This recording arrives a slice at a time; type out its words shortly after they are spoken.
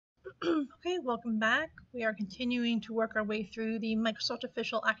Okay, welcome back. We are continuing to work our way through the Microsoft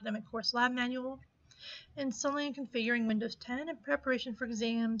Official Academic Course Lab Manual, installing and configuring Windows 10 in preparation for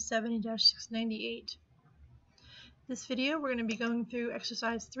exam 70-698. This video, we're going to be going through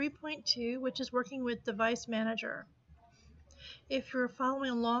exercise 3.2, which is working with Device Manager. If you're following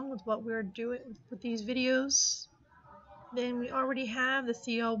along with what we're doing with these videos, then we already have the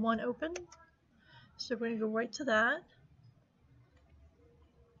CL1 open, so we're going to go right to that.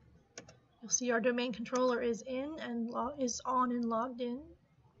 You'll see our domain controller is in and is on and logged in.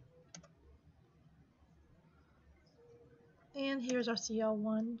 And here's our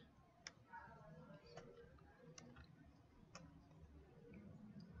CL1.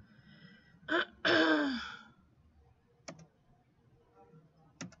 There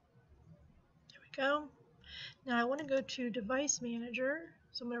we go. Now I want to go to Device Manager.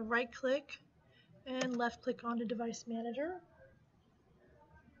 So I'm going to right click and left click onto Device Manager.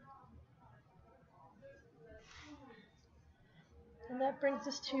 And that brings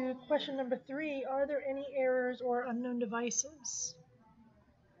us to question number 3. Are there any errors or unknown devices?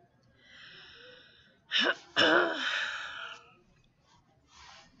 I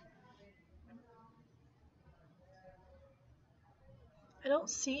don't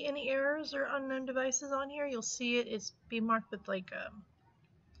see any errors or unknown devices on here. You'll see it's be marked with like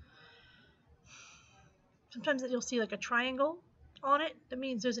sometimes you'll see like a triangle on it. That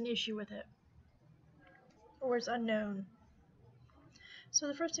means there's an issue with it or it's unknown. So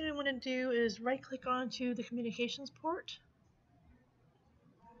the first thing we want to do is right click onto the communications port.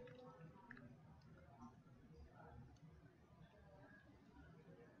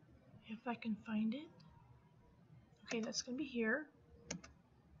 If I can find it. Okay, that's going to be here.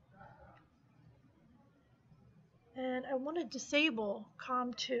 And I want to disable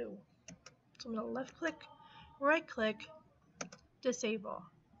COM2. So I'm going to left click, right click, disable.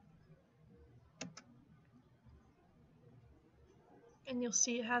 And you'll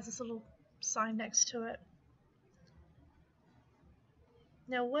see it has this little sign next to it.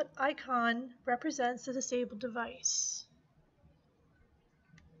 Now what icon represents the disabled device?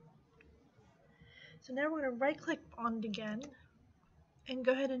 So now we're going to right click on it again and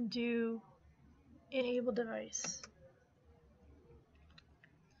go ahead and do enable device.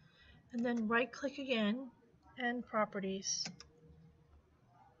 And then right click again and properties.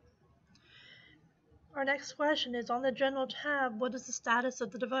 Our next question is on the general tab, what is the status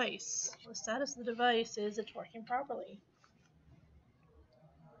of the device? The status of the device is it's working properly.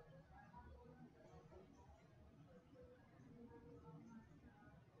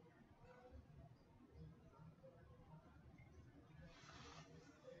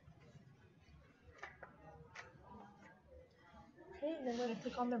 Okay, and then we're going to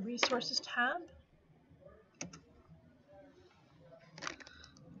click on the resources tab.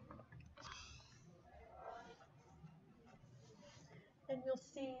 And you'll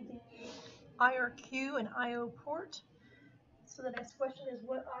see the IRQ and IO port. So the next question is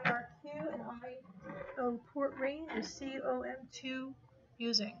what IRQ and IO port range is COM2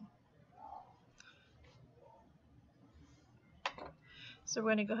 using? So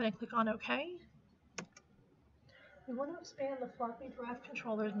we're going to go ahead and click on OK. We want to expand the floppy drive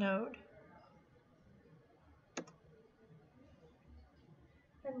controllers node.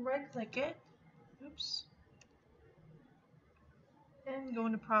 And right click it. Oops. And go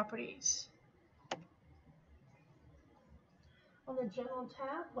into properties. On the general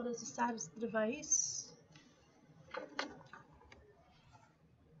tab, what is the status of the device?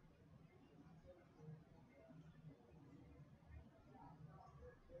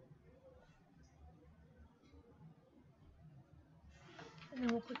 And then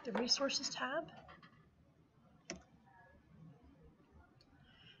we'll click the resources tab.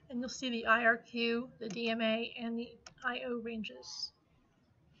 And you'll see the IRQ, the DMA, and the IO ranges.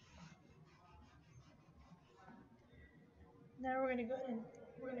 Now we're going to go ahead and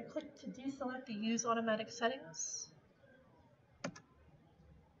we're going to click to deselect the Use Automatic Settings.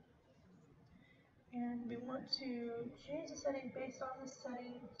 And we want to change the setting based on the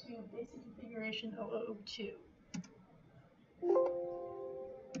setting to basic configuration 0002.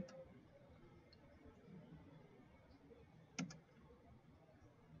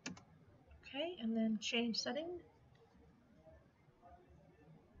 Okay, and then change setting.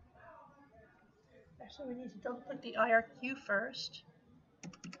 Actually, we need to double click the IRQ first.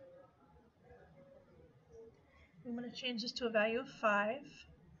 We want to change this to a value of 5.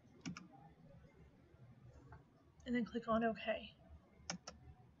 And then click on OK.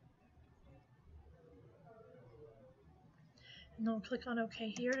 And then we'll click on OK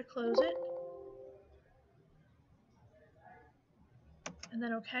here to close it. and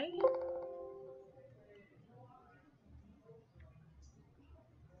then OK.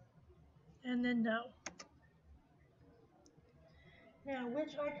 And then no. Now,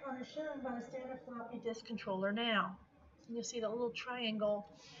 which icon is shown by the standard floppy disk controller now? And you'll see the little triangle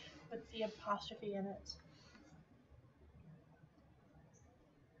with the apostrophe in it.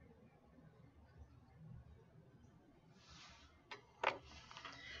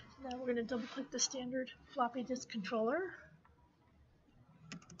 Now we're going to double click the standard floppy disk controller.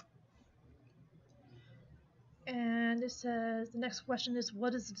 And it says the next question is,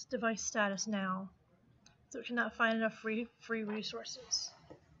 what is its device status now? So it cannot find enough free resources.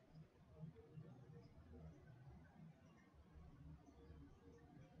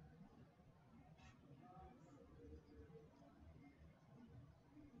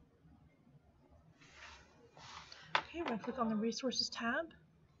 Okay, we're going to click on the Resources tab.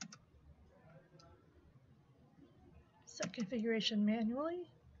 Set configuration manually.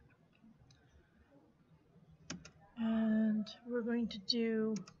 And we're going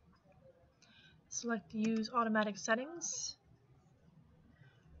to select Use Automatic Settings.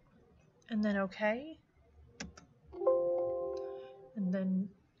 And then OK. And then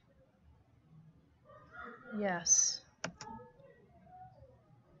yes.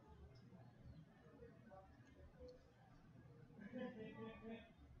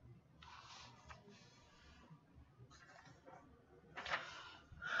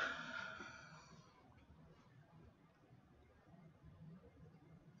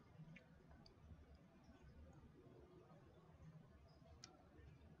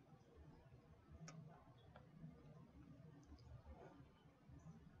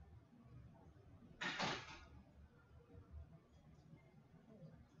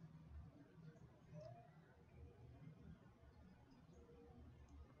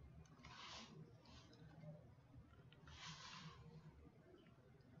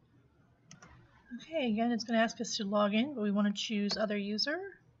 Okay, again, it's going to ask us to log in, but we want to choose Other User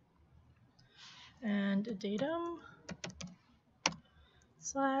and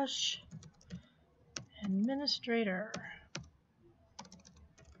datum/administrator.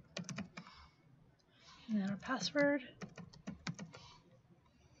 And our password.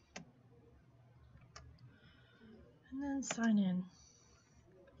 And then sign in.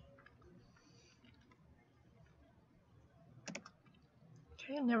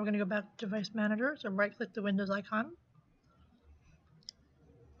 Okay, and now we're going to go back to Device Manager, so right-click the Windows icon.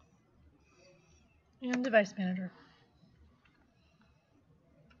 And Device Manager.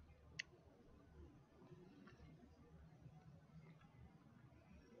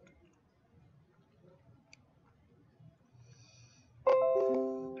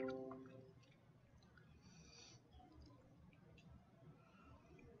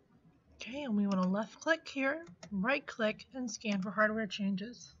 Okay, and we want to left-click here, right-click, and scan for hardware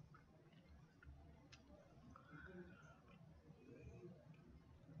changes.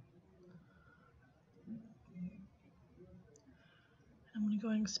 I'm going to go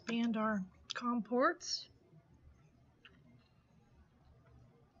and expand our COM ports.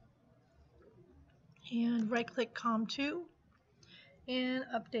 And right-click COM2 and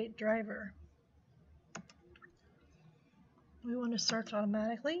update driver. We want to search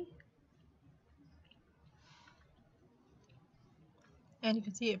automatically. And you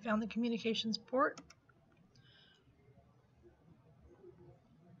can see it found the communications port.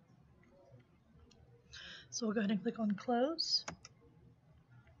 So we'll go ahead and click on Close.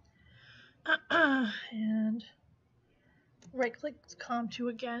 And right-click COM2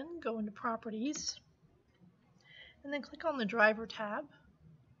 again, go into Properties, and then click on the Driver tab.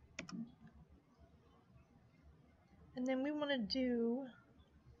 And then we want to do,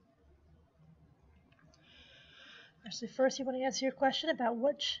 actually first you want to answer your question about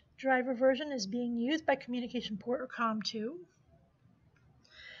which driver version is being used by communication port or COM2.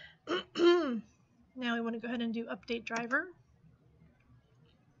 Now we want to go ahead and do Update Driver.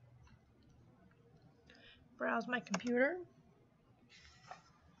 Browse my computer.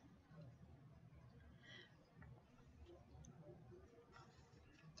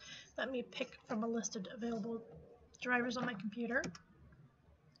 Let me pick from a list of available drivers on my computer.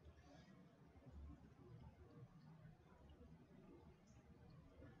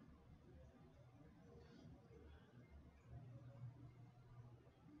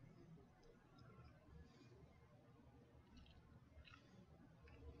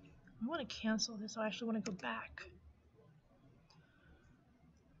 I want to cancel this, so I actually want to go back.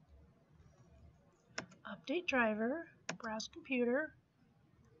 Update driver, browse computer.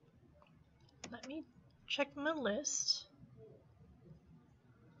 Let me check my list.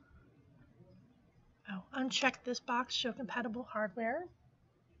 Oh, uncheck this box, show compatible hardware.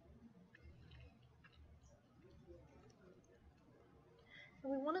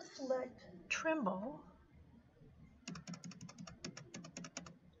 And we want to select Trimble.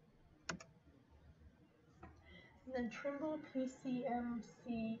 And then Trimble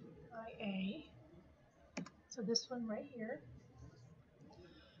PCMCIA. So this one right here.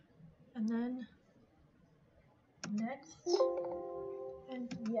 And then next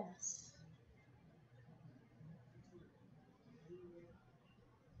and yes.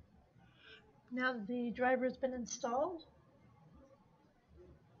 Now that the driver has been installed,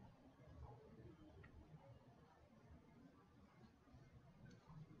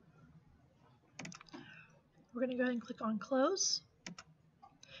 we're going to go ahead and click on close.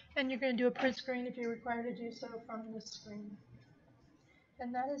 And you're going to do a print screen if you're required to do so from this screen.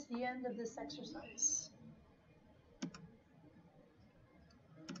 And that is the end of this exercise.